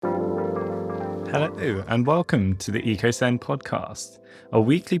Hello, and welcome to the EcoSend podcast, a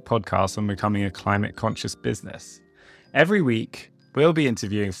weekly podcast on becoming a climate conscious business. Every week, we'll be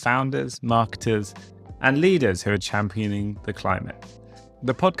interviewing founders, marketers, and leaders who are championing the climate.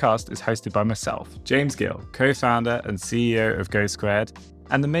 The podcast is hosted by myself, James Gill, co-founder and CEO of Go Squared,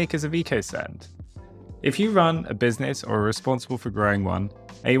 and the makers of EcoSend. If you run a business or are responsible for growing one,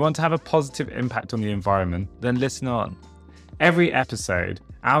 and you want to have a positive impact on the environment, then listen on. Every episode,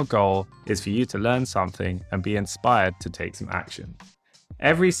 our goal is for you to learn something and be inspired to take some action.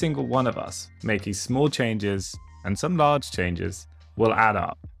 Every single one of us making small changes and some large changes will add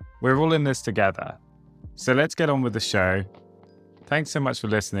up. We're all in this together. So let's get on with the show. Thanks so much for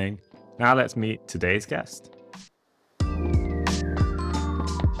listening. Now let's meet today's guest.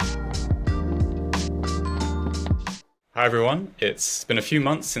 Hi everyone, it's been a few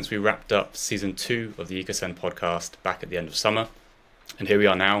months since we wrapped up season 2 of the EcoSend podcast back at the end of summer. And here we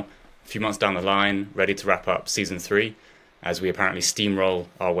are now, a few months down the line, ready to wrap up season 3 as we apparently steamroll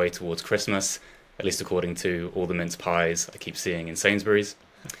our way towards Christmas, at least according to all the mince pies I keep seeing in Sainsbury's.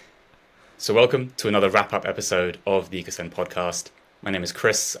 So welcome to another wrap-up episode of the EcoSend podcast. My name is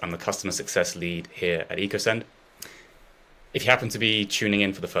Chris, I'm the customer success lead here at EcoSend. If you happen to be tuning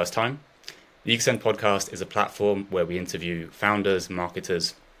in for the first time, the EcoSend podcast is a platform where we interview founders,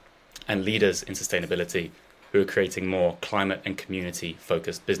 marketers, and leaders in sustainability who are creating more climate and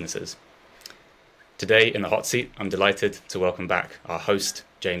community-focused businesses. Today in the hot seat, I'm delighted to welcome back our host,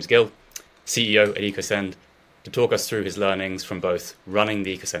 James Gill, CEO at EcoSend, to talk us through his learnings from both running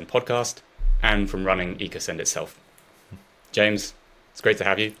the EcoSend podcast and from running EcoSend itself. James, it's great to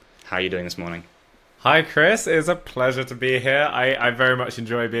have you. How are you doing this morning? Hi Chris, it's a pleasure to be here. I very much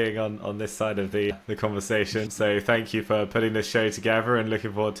enjoy being on this side of the conversation. So thank you for putting this show together and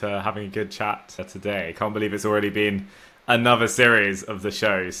looking forward to having a good chat today. Can't believe it's already been another series of the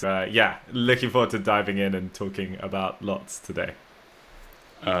show. So looking forward to diving in and talking about lots today.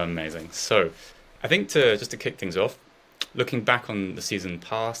 Amazing. So I think to kick things off, looking back on the season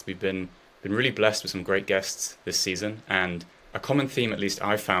past, we've been really blessed with some great guests this season. And a common theme, at least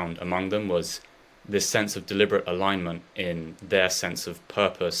I found among them, was this sense of deliberate alignment in their sense of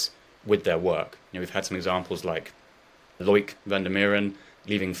purpose with their work. We've had some examples like Loic van der Meren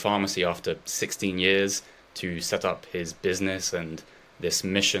leaving pharmacy after 16 years to set up his business and this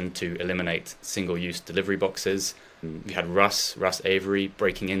mission to eliminate single-use delivery boxes. We had Russ Avery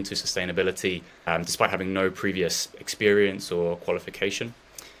breaking into sustainability despite having no previous experience or qualification.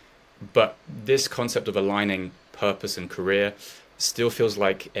 But this concept of aligning purpose and career still feels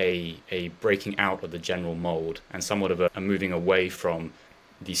like a breaking out of the general mold and somewhat of a moving away from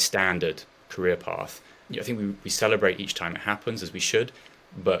the standard career path. I think we celebrate each time it happens, as we should,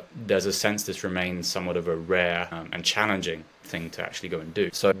 but there's a sense this remains somewhat of a rare and challenging thing to actually go and do.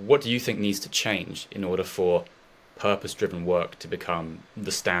 So what do you think needs to change in order for purpose-driven work to become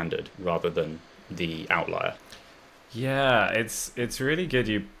the standard rather than the outlier? Yeah, it's really good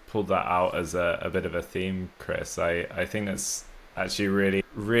you pulled that out as a bit of a theme, Chris. I think that's actually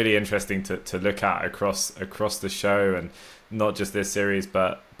really interesting to look at across the show, and not just this series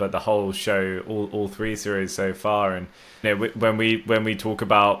but the whole show, all 3 series so far. And when we talk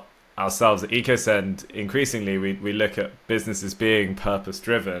about ourselves at EcoSend, increasingly we look at businesses being purpose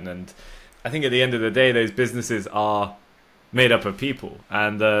driven, and I think at the end of the day those businesses are made up of people,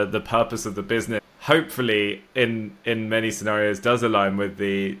 and the purpose of the business hopefully in many scenarios does align with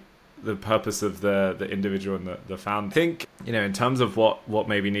the purpose of the individual and the founder. I think, in terms of what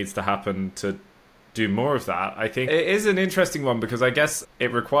maybe needs to happen to do more of that, I think it is an interesting one, because I guess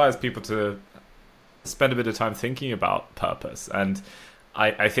it requires people to spend a bit of time thinking about purpose. And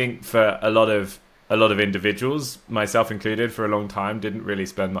I think for a lot of individuals, myself included, for a long time, didn't really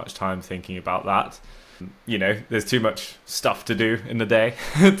spend much time thinking about that. There's too much stuff to do in the day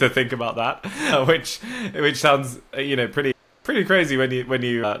to think about that, which sounds, pretty crazy when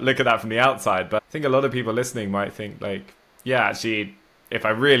you look at that from the outside. But I think a lot of people listening might think actually, if I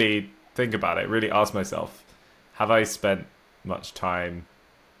really think about it, really ask myself, have I spent much time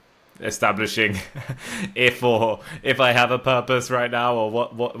establishing if I have a purpose right now, or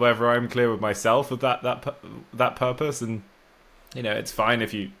whether I'm clear with myself with that purpose? And it's fine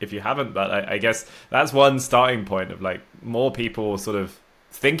if you haven't, but I guess that's one starting point of more people sort of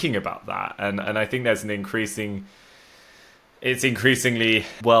thinking about that. And I think there's it's increasingly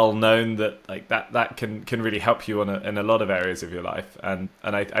well known that that can really help you in a lot of areas of your life, and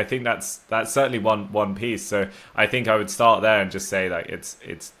I think that's certainly one piece. So I think I would start there and just say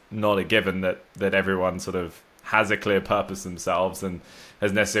it's not a given that everyone sort of has a clear purpose themselves and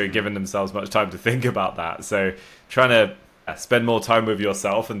has necessarily given themselves much time to think about that. So trying to spend more time with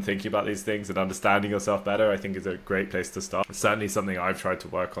yourself and thinking about these things and understanding yourself better, I think is a great place to start. It's certainly something I've tried to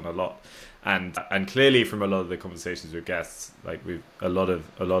work on a lot. And clearly from a lot of the conversations with guests, like a lot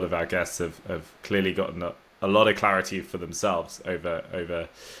of our guests have clearly gotten a lot of clarity for themselves over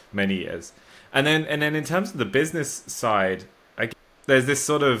many years. And then in terms of the business side, there's this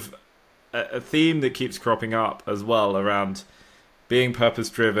sort of a theme that keeps cropping up as well around being purpose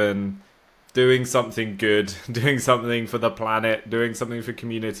driven, doing something good, doing something for the planet, doing something for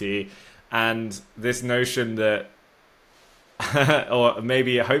community, and this notion that, or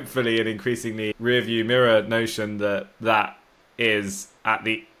maybe hopefully an increasingly rearview mirror notion that is at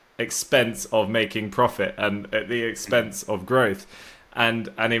the expense of making profit and at the expense of growth, and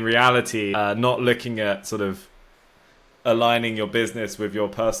in reality, not looking at sort of aligning your business with your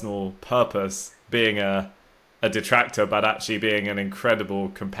personal purpose being a detractor, but actually being an incredible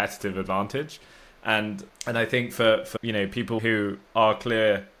competitive advantage. And I think for people who are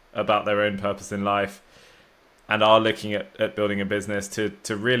clear about their own purpose in life and are looking at building a business,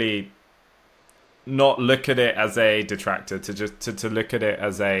 to really not look at it as a detractor, to look at it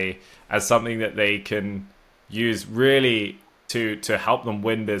as something that they can use really to help them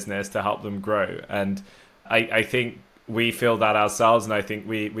win business, to help them grow. And I think we feel that ourselves, and I think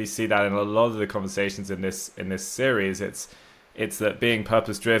we see that in a lot of the conversations in this series. It's that being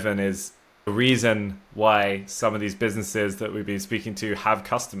purpose driven is the reason why some of these businesses that we've been speaking to have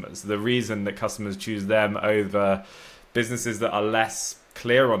customers. The reason that customers choose them over businesses that are less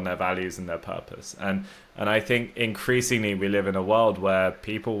clear on their values and their purpose. And I think increasingly we live in a world where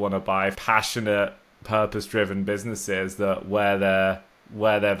people want to buy passionate, purpose driven businesses that wear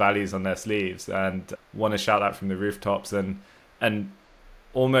their values on their sleeves and want to shout out from the rooftops, and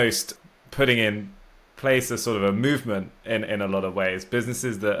almost putting in place a sort of a movement in a lot of ways.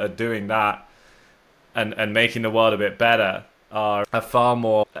 Businesses that are doing that and making the world a bit better are far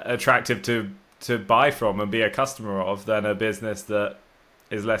more attractive to buy from and be a customer of than a business that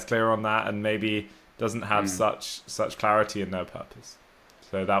is less clear on that and maybe doesn't have such clarity in their purpose.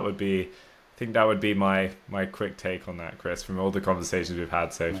 So that would be, I think that would be my quick take on that, Chris, from all the conversations we've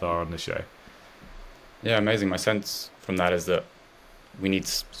had so far on the show. Yeah, amazing. My sense from that is that we need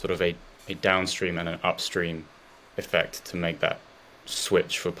sort of a downstream and an upstream effect to make that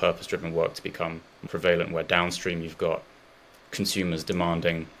switch for purpose-driven work to become prevalent, where downstream you've got consumers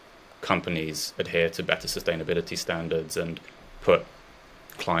demanding companies adhere to better sustainability standards and put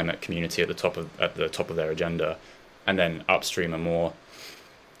climate community at the top of their agenda, and then upstream a more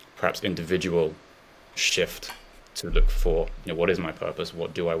perhaps individual shift to look for, what is my purpose?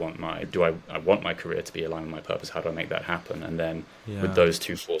 What do I want I want my career to be aligned with my purpose? How do I make that happen? And then with those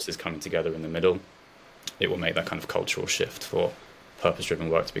two forces coming together in the middle, it will make that kind of cultural shift for purpose-driven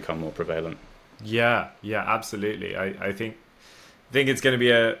work to become more prevalent. Yeah, absolutely. I think it's going to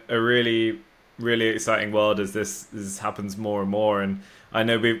be a really, really exciting world as this happens more and more. And I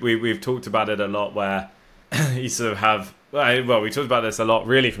know we've talked about it a lot, where you sort of have, we talked about this a lot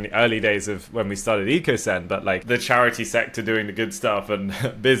really from the early days of when we started EcoSend, but like the charity sector doing the good stuff and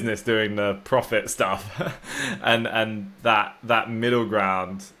business doing the profit stuff, and that middle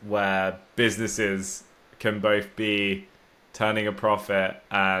ground where businesses can both be turning a profit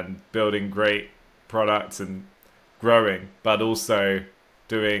and building great products and growing, but also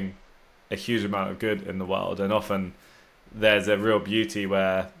doing a huge amount of good in the world. And often there's a real beauty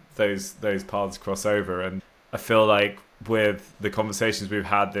where those paths cross over. And I feel like with the conversations we've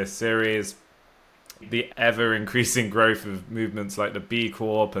had this series, the ever increasing growth of movements like the B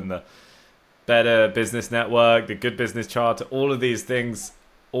Corp and the Better Business Network, the Good Business Charter, all of these things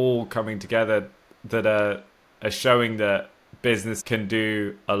all coming together that are showing that business can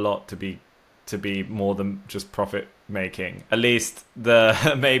do a lot to be more than just profit making. At least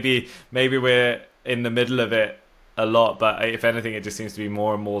maybe we're in the middle of it a lot, but if anything, it just seems to be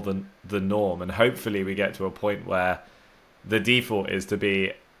more and more than the norm. And hopefully we get to a point where the default is to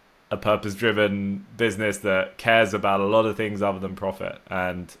be a purpose-driven business that cares about a lot of things other than profit,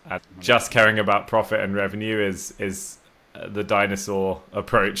 and just caring about profit and revenue is the dinosaur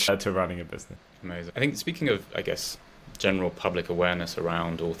approach to running a business. Amazing. I think, speaking of, general public awareness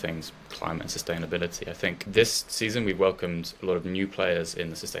around all things climate and sustainability, I think this season we've welcomed a lot of new players in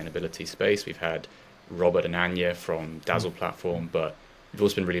the sustainability space. We've had Robert and Anya from Dazzle platform, but we've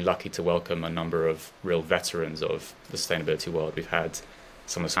also been really lucky to welcome a number of real veterans of the sustainability world. We've had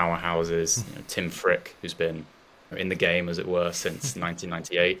some of the powerhouses, Tim Frick, who's been in the game, as it were, since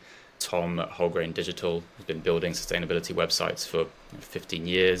 1998. Tom at Wholegrain Digital, who's been building sustainability websites for 15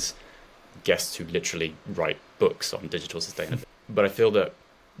 years. Guests who literally write books on digital sustainability. But I feel that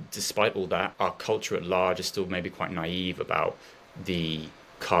despite all that, our culture at large is still maybe quite naive about the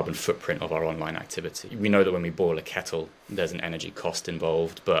carbon footprint of our online activity. We know that when we boil a kettle, there's an energy cost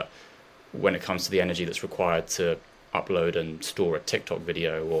involved, but when it comes to the energy that's required to upload and store a TikTok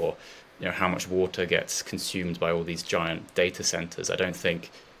video, or how much water gets consumed by all these giant data centers, I don't think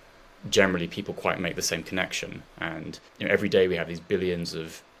generally people quite make the same connection. And every day we have these billions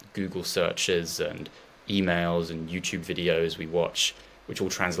of Google searches and emails and YouTube videos we watch, which all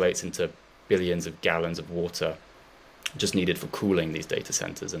translates into billions of gallons of water just needed for cooling these data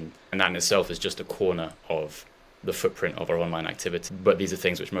centers. And that in itself is just a corner of the footprint of our online activity. But these are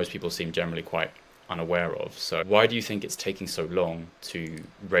things which most people seem generally quite unaware of. So why do you think it's taking so long to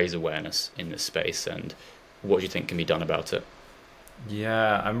raise awareness in this space, and what do you think can be done about it?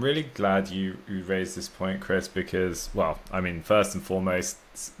 Yeah, I'm really glad you raised this point, Chris, because, well, I mean, first and foremost,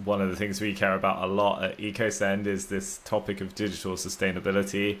 one of the things we care about a lot at EcoSend is this topic of digital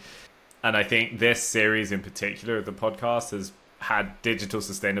sustainability. And I think this series in particular of the podcast has had digital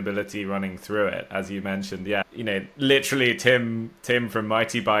sustainability running through it, as you mentioned. Yeah, literally Tim from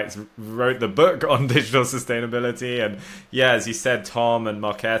Mighty Bytes wrote the book on digital sustainability. And yeah, as you said, Tom and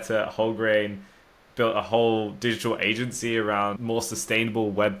Marketa at Wholegrain built a whole digital agency around more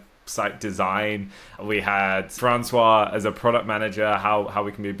sustainable website design. We had Francois as a product manager, how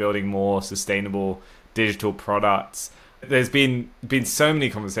we can be building more sustainable digital products. There's been so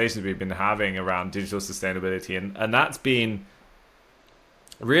many conversations we've been having around digital sustainability, and that's been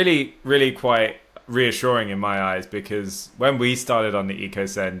really, really quite reassuring in my eyes, because when we started on the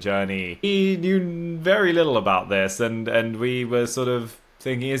EcoSend journey, we knew very little about this, and we were sort of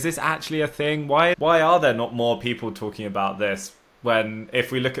thinking, is this actually a thing? Why are there not more people talking about this? When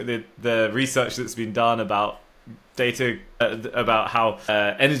if we look at the research that's been done about data about how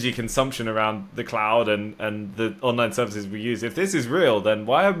energy consumption around the cloud and the online services we use, if this is real, then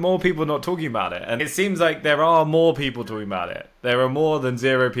why are more people not talking about it? And it seems like there are more people talking about it. There are more than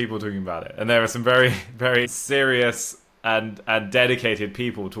 0 people talking about it, and there are some very, very serious and dedicated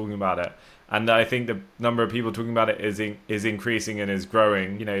people talking about it. And I think the number of people talking about it is increasing and is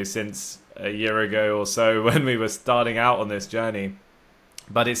growing, since a year ago or so when we were starting out on this journey.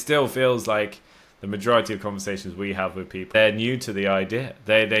 But it still feels like the majority of conversations we have with people, they're new to the idea.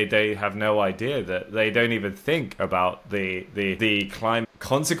 They have no idea, that they don't even think about the climate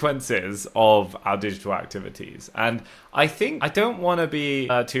consequences of our digital activities. And I think I don't want to be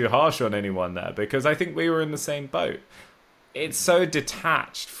too harsh on anyone there, because I think we were in the same boat. It's so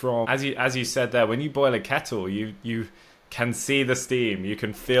detached from, as you said there, when you boil a kettle, you can see the steam, you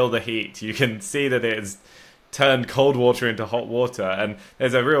can feel the heat, you can see that it's turned cold water into hot water, and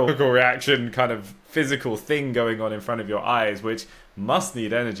there's a real chemical reaction, kind of physical thing going on in front of your eyes, which must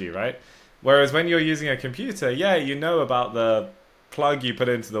need energy, right? Whereas when you're using a computer, yeah, you know about the plug you put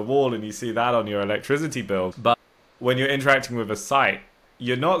into the wall and you see that on your electricity bill. But when you're interacting with a site,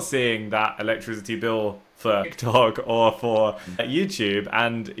 you're not seeing that electricity bill for TikTok or for YouTube,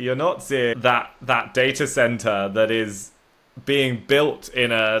 and you're not seeing that data center that is being built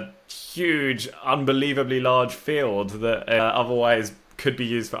in a huge, unbelievably large field that otherwise could be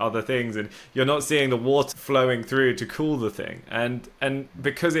used for other things, and you're not seeing the water flowing through to cool the thing. And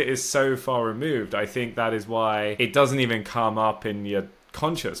because it is so far removed, I think that is why it doesn't even come up in your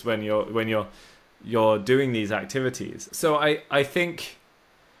conscious when you're doing these activities. So I think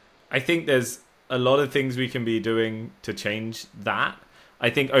there's a lot of things we can be doing to change that. I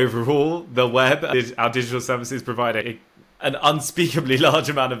think overall, the web, our digital services provide an unspeakably large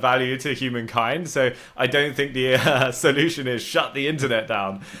amount of value to humankind. So I don't think the solution is shut the internet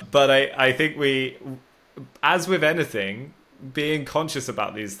down. But I think we, as with anything, being conscious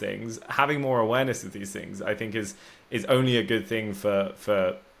about these things, having more awareness of these things, I think is only a good thing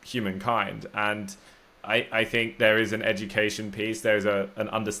for humankind. And I think there is an education piece, there's an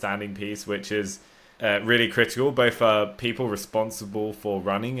understanding piece, which is really critical, both for people responsible for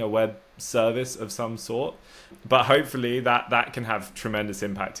running a web service of some sort, but hopefully that can have tremendous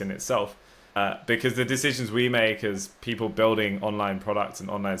impact in itself, because the decisions we make as people building online products and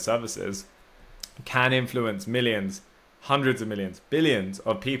online services can influence millions, hundreds of millions, billions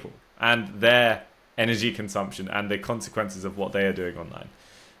of people and their energy consumption and the consequences of what they are doing online.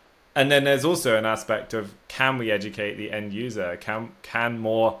 And then there's also an aspect of, can we educate the end user? Can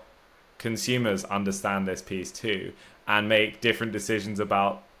more consumers understand this piece too, and make different decisions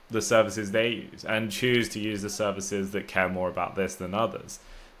about the services they use, and choose to use the services that care more about this than others?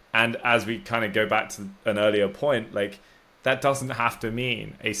 And as we kind of go back to an earlier point, like, that doesn't have to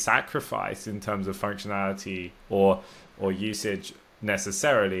mean a sacrifice in terms of functionality or usage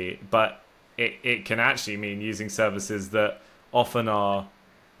necessarily, but it can actually mean using services that often are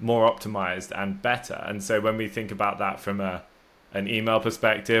more optimized and better. And so when we think about that from an email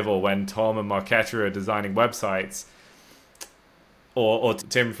perspective, or when Tom and Marketa are designing websites, or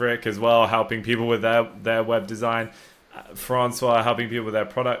Tim Frick as well, helping people with their web design, Francois helping people with their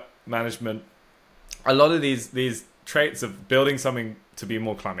product management, a lot of these traits of building something to be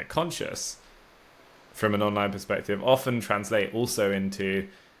more climate conscious from an online perspective often translate also into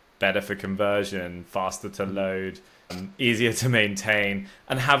better for conversion, faster to load, easier to maintain,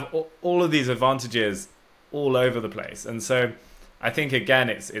 and have all of these advantages all over the place. And so I think, again,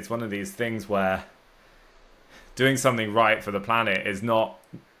 it's one of these things where doing something right for the planet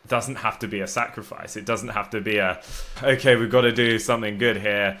doesn't have to be a sacrifice. It doesn't have to be okay, we've got to do something good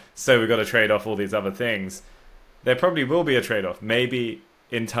here, so we've got to trade off all these other things. There probably will be a trade-off, maybe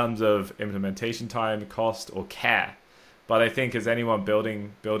in terms of implementation time, cost, or care. But I think as anyone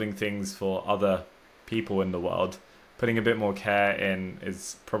building things for other people in the world, putting a bit more care in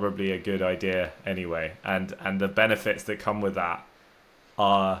is probably a good idea anyway. And the benefits that come with that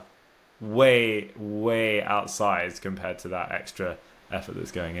are way, way outsized compared to that extra effort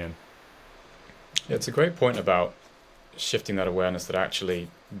that's going in. Yeah, it's a great point about shifting that awareness that actually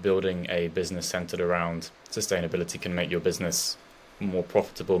building a business centered around sustainability can make your business more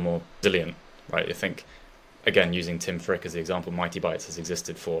profitable, more resilient, right? I think, again, using Tim Frick as the example, Mighty Bytes has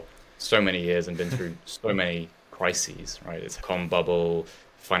existed for so many years and been through so many crises, right? It's a com bubble,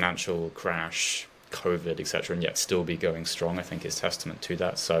 financial crash, COVID, etc., and yet still be going strong, I think is testament to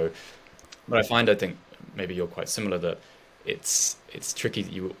that. So, but I think maybe you're quite similar, that it's tricky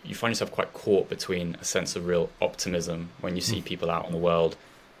that you find yourself quite caught between a sense of real optimism when you see people out in the world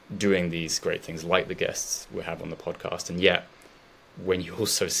doing these great things like the guests we have on the podcast, and yet when you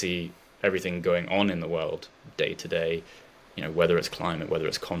also see everything going on in the world day to day, whether it's climate, whether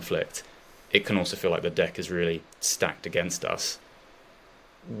it's conflict, it can also feel like the deck is really stacked against us.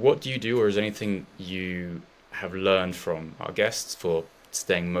 What do you do, or is there anything you have learned from our guests for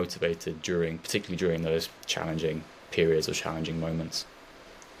staying motivated particularly during those challenging periods or challenging moments?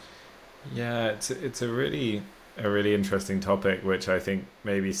 Yeah, it's a really interesting topic, which I think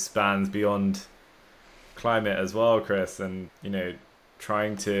maybe spans beyond climate as well, Chris, and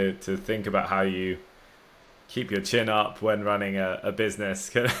trying to think about how you keep your chin up when running a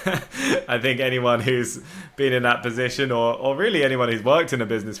business. I think anyone who's been in that position, or really anyone who's worked in a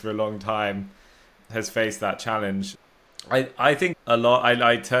business for a long time, has faced that challenge. I think a lot,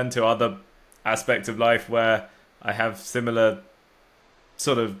 I turn to other aspects of life where I have similar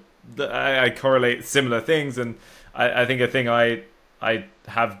sort of, I correlate similar things, and I think a thing I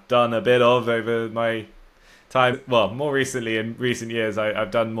have done a bit of over my time, well, more recently, in recent years,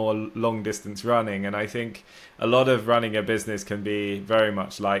 I've done more long distance running, and I think a lot of running a business can be very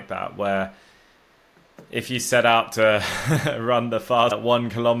much like that, where if you set out to run the fast 1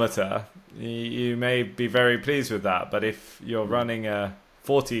 kilometer, you may be very pleased with that, but if you're running a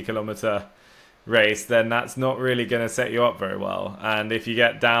 40 kilometer race, then that's not really going to set you up very well. And if you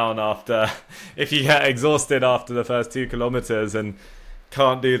get exhausted after the first 2 kilometers and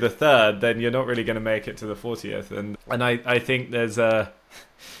can't do the third, then you're not really going to make it to the 40th. And I think there's an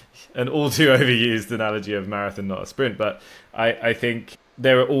all too overused analogy of marathon, not a sprint, but I think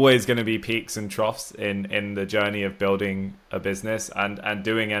there are always going to be peaks and troughs in the journey of building a business and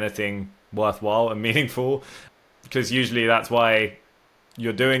doing anything worthwhile and meaningful, because usually that's why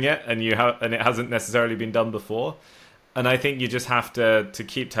you're doing it, and it hasn't necessarily been done before. And I think you just have to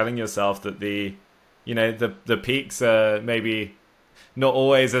keep telling yourself that the peaks are maybe not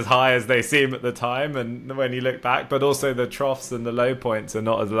always as high as they seem at the time, and when you look back, but also the troughs and the low points are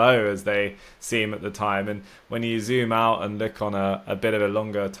not as low as they seem at the time. And when you zoom out and look on a bit of a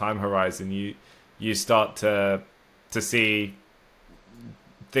longer time horizon, you start to see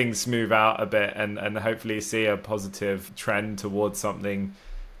things smooth out a bit, and hopefully see a positive trend towards something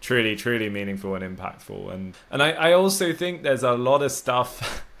truly, truly meaningful and impactful. And I also think there's a lot of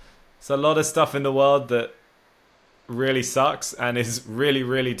stuff in the world that really sucks and is really,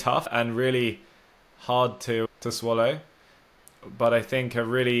 really tough and really hard to swallow. But I think a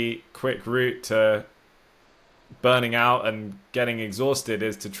really quick route to burning out and getting exhausted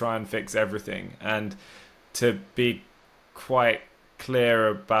is to try and fix everything, and to be quite clear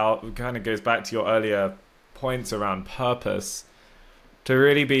about, kind of goes back to your earlier points around purpose, to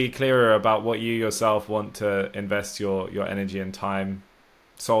really be clearer about what you yourself want to invest your energy and time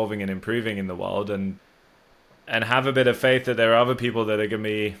solving and improving in the world, and have a bit of faith that there are other people that are going to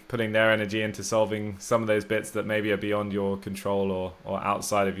be putting their energy into solving some of those bits that maybe are beyond your control or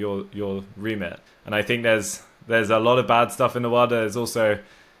outside of your remit. And I think there's a lot of bad stuff in the world. There's also,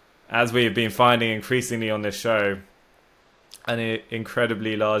 as we've been finding increasingly on this show, an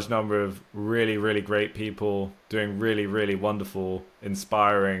incredibly large number of really, really great people doing really, really wonderful,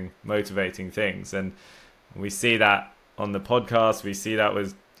 inspiring, motivating things. And we see that on the podcast. We see that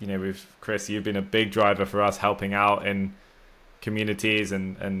with Chris, you've been a big driver for us helping out in communities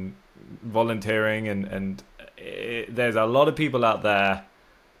and volunteering. There's a lot of people out there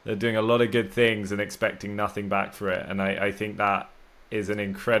that are doing a lot of good things and expecting nothing back for it. And I think that is an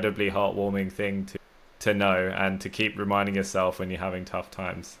incredibly heartwarming thing to know and to keep reminding yourself when you're having tough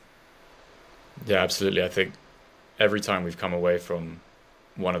times. Yeah, absolutely. I think every time we've come away from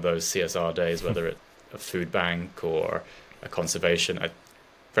one of those CSR days, whether it's a food bank or a conservation,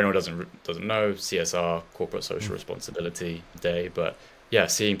 for anyone who doesn't know, CSR, Corporate Social Responsibility Day, but yeah,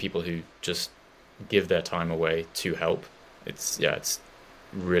 seeing people who just give their time away to help, it's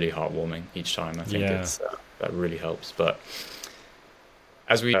really heartwarming each time. I think that really helps. But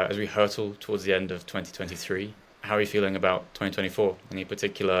as we hurtle towards the end of 2023, how are you feeling about 2024? Any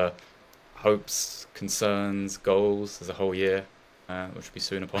particular hopes, concerns, goals? There's a whole year, which will be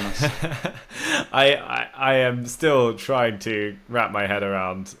soon upon us. I am still trying to wrap my head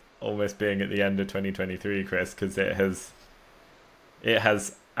around almost being at the end of 2023, Chris, because it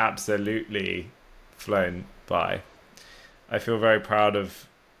has absolutely flown by. I feel very proud of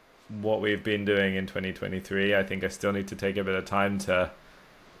what we've been doing in 2023. I think I still need to take a bit of time to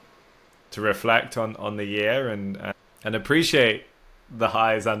reflect on the year and appreciate the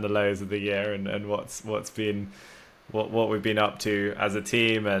highs and the lows of the year and what we've been up to as a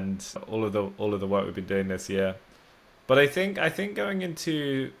team and all of the work we've been doing this year. But I think going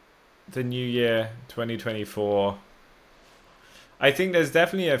into the new year 2024, I think there's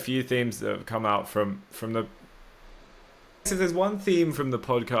definitely a few themes that have come out from the. So there's one theme from the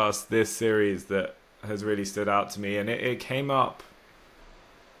podcast this series that has really stood out to me, and it came up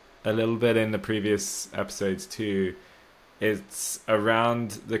a little bit in the previous episodes too. It's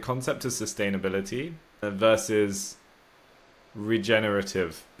around the concept of sustainability versus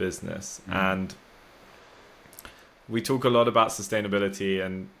regenerative business. And we talk a lot about sustainability,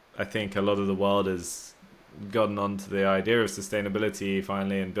 and I think a lot of the world has gotten onto the idea of sustainability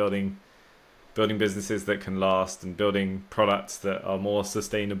finally, and building businesses that can last and building products that are more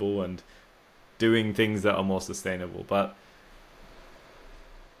sustainable and doing things that are more sustainable. But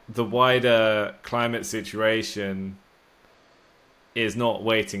the wider climate situation is not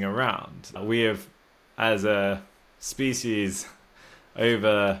waiting around. We have, as a species,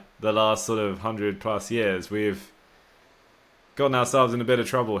 over the last sort of 100+ years, we've gotten ourselves in a bit of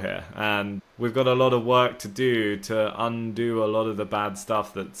trouble here, and we've got a lot of work to do to undo a lot of the bad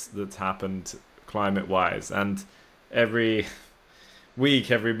stuff that's happened climate-wise. And every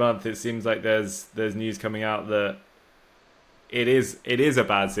week, every month, it seems like there's news coming out that it is a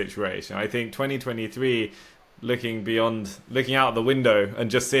bad situation. I think 2023, looking out the window and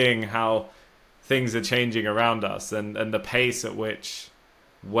just seeing how things are changing around us, and the pace at which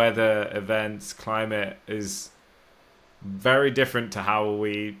weather events, climate is very different to how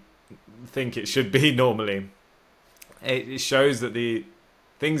we think it should be normally. It shows that the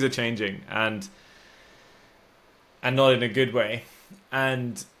things are changing, and not in a good way.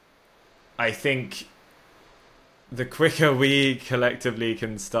 And I think the quicker we collectively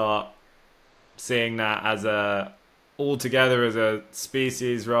can start seeing that all together as a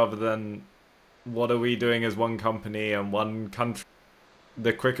species, rather than what are we doing as one company and one country,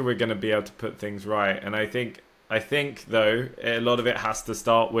 the quicker we're going to be able to put things right. And I think though, a lot of it has to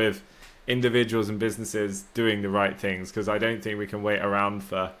start with individuals and businesses doing the right things, because I don't think we can wait around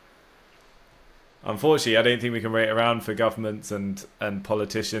for governments and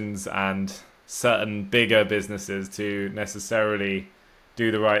politicians and certain bigger businesses to necessarily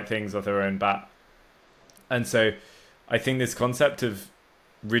do the right things off their own bat. And so I think this concept of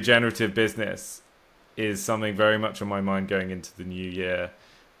regenerative business is something very much on my mind going into the new year.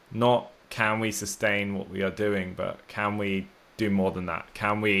 Not can we sustain what we are doing, but can we do more than that?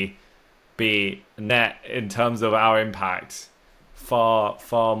 Can we be net in terms of our impact far,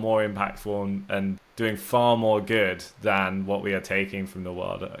 far more impactful and doing far more good than what we are taking from the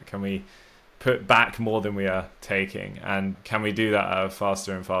world? Can we put back more than we are taking? And can we do that at a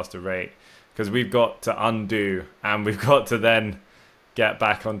faster and faster rate? Because we've got to undo, and we've got to then get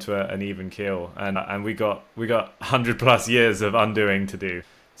back onto an even keel. And we got 100+ years of undoing to do.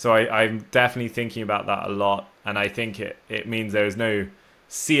 So I'm definitely thinking about that a lot. And I think it means there is no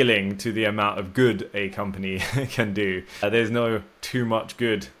ceiling to the amount of good a company can do. There's no too much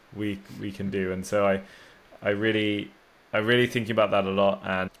good we can do. And so I really thinking about that a lot.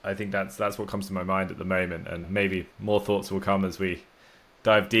 And I think that's what comes to my mind at the moment. And maybe more thoughts will come as we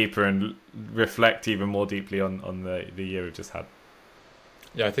dive deeper and reflect even more deeply on the year we've just had.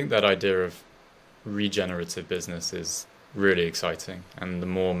 Yeah, I think that idea of regenerative business is really exciting, and the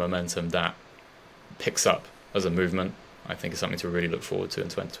more momentum that picks up as a movement, I think is something to really look forward to in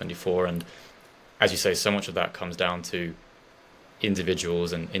 2024. And as you say, so much of that comes down to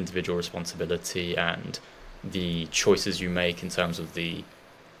individuals and individual responsibility and the choices you make in terms of the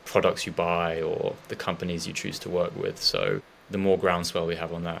products you buy or the companies you choose to work with. So the more groundswell we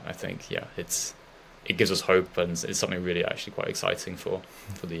have on that, I think, yeah, it gives us hope, and it's something really actually quite exciting for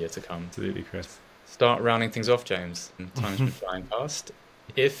the year to come. Absolutely, Chris. Start rounding things off, James. Time's been flying past.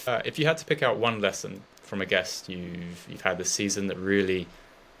 If you had to pick out one lesson from a guest you've had this season that really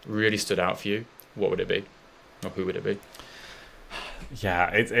stood out for you, what would it be, or who would it be? Yeah,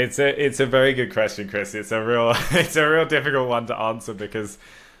 it's a very good question, Chris. It's a real difficult one to answer, because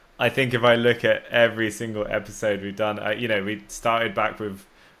I think if I look at every single episode we've done, we started back with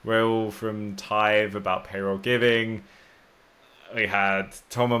Will from Tithe about payroll giving. We had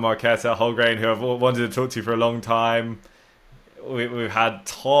Tom and Marquetta Holgrain, who I've wanted to talk to for a long time. We've had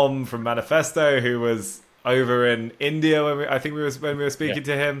Tom from Manifesto, who was over in India when we were speaking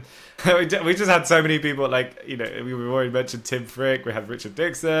to him. We just had so many people, we've already mentioned Tim Frick. We had Richard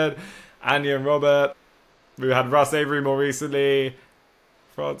Dixon, Anya and Robert. We had Russ Avery more recently,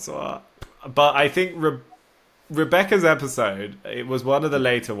 Francois. But I think Rebecca's episode, it was one of the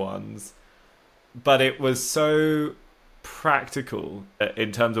later ones, but it was so practical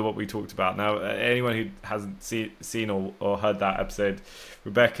in terms of what we talked about. Now, anyone who hasn't seen or heard that episode,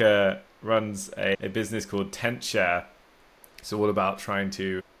 Rebecca runs a business called Tent Share. It's all about trying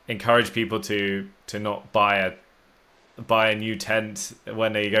to encourage people to not buy a new tent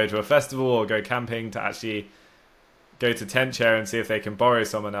when they go to a festival or go camping, to actually go to Tent Share and see if they can borrow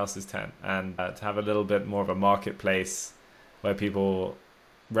someone else's tent, and to have a little bit more of a marketplace where people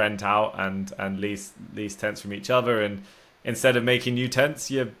rent out and lease tents from each other, and instead of making new tents,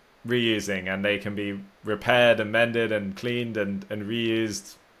 you're reusing, and they can be repaired and mended and cleaned and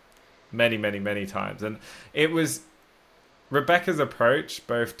reused many times. And it was Rebecca's approach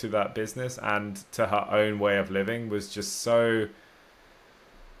both to that business and to her own way of living was just so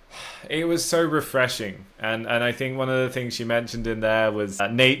refreshing. And I think one of the things she mentioned in there was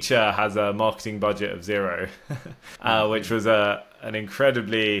nature has a marketing budget of 0, which was an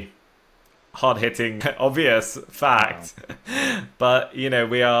incredibly hard-hitting, obvious fact. Wow. But,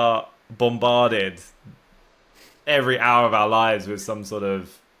 we are bombarded every hour of our lives with some sort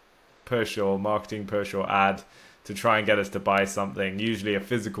of push or marketing push or ad to try and get us to buy something, usually a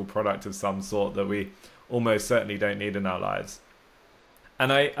physical product of some sort that we almost certainly don't need in our lives.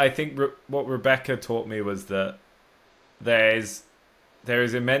 And I think what Rebecca taught me was that there is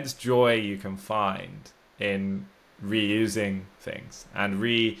immense joy you can find in reusing things and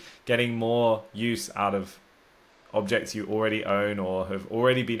getting more use out of objects you already own or have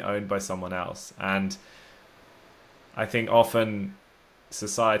already been owned by someone else. And I think often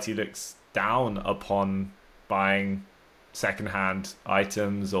society looks down upon buying secondhand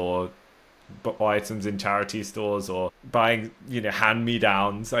items or items in charity stores or buying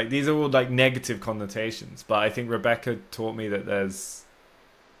hand-me-downs. These are all negative connotations, but I think Rebecca taught me that there's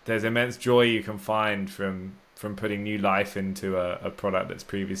immense joy you can find from putting new life into a product that's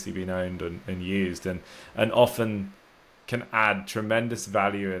previously been owned and used, and often can add tremendous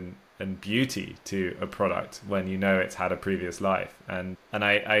value and beauty to a product when it's had a previous life. And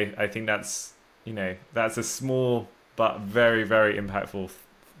I think that's a small but very, very impactful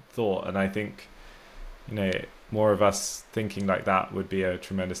thought, and I think more of us thinking like that would be a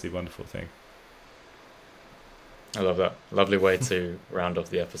tremendously wonderful thing. I love that. Lovely way to round off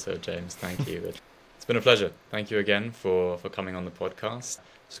the episode, James. Thank you. It's been a pleasure. Thank you again for coming on the podcast.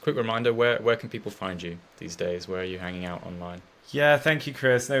 Just a quick reminder, where can people find you these days? Where are you hanging out online? Yeah, thank you,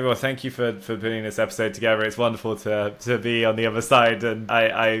 Chris. No, well, thank you for putting this episode together. It's wonderful to be on the other side, and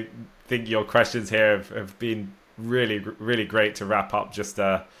I think your questions here have been really, really great to wrap up just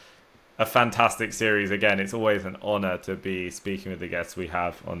a fantastic series. Again, it's always an honor to be speaking with the guests we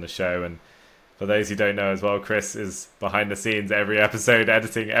have on the show. And for those who don't know as well, Chris is behind the scenes every episode,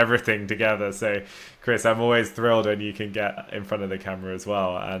 editing everything together. So, Chris, I'm always thrilled when you can get in front of the camera as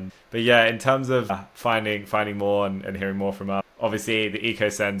well. But yeah, in terms of finding more and hearing more from us, obviously the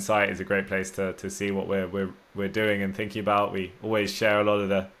EcoSend site is a great place to see what we're doing and thinking about. We always share a lot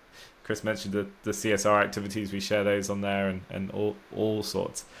of Chris mentioned the CSR activities. We share those on there and all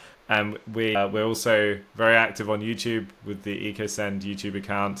sorts. And we're also very active on YouTube with the EcoSend YouTube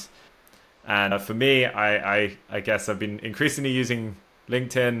account. And for me, I guess I've been increasingly using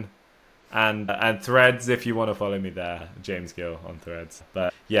LinkedIn and Threads if you want to follow me there, James Gill on Threads.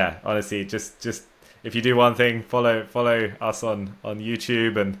 But yeah, honestly, just if you do one thing, follow us on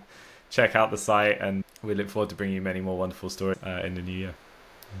YouTube and check out the site, and we look forward to bringing you many more wonderful stories in the new year.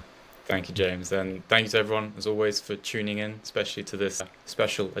 Thank you, James, and thank you to everyone as always for tuning in, especially to this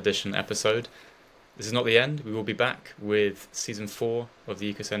special edition episode. This is not the end. We will be back with season 4 of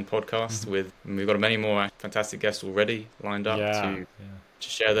the EcoSend podcast. We've got many more fantastic guests already lined up to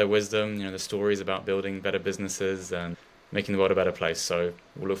share their wisdom, the stories about building better businesses and making the world a better place. So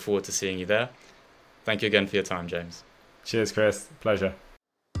we'll look forward to seeing you there. Thank you again for your time, James. Cheers, Chris. Pleasure.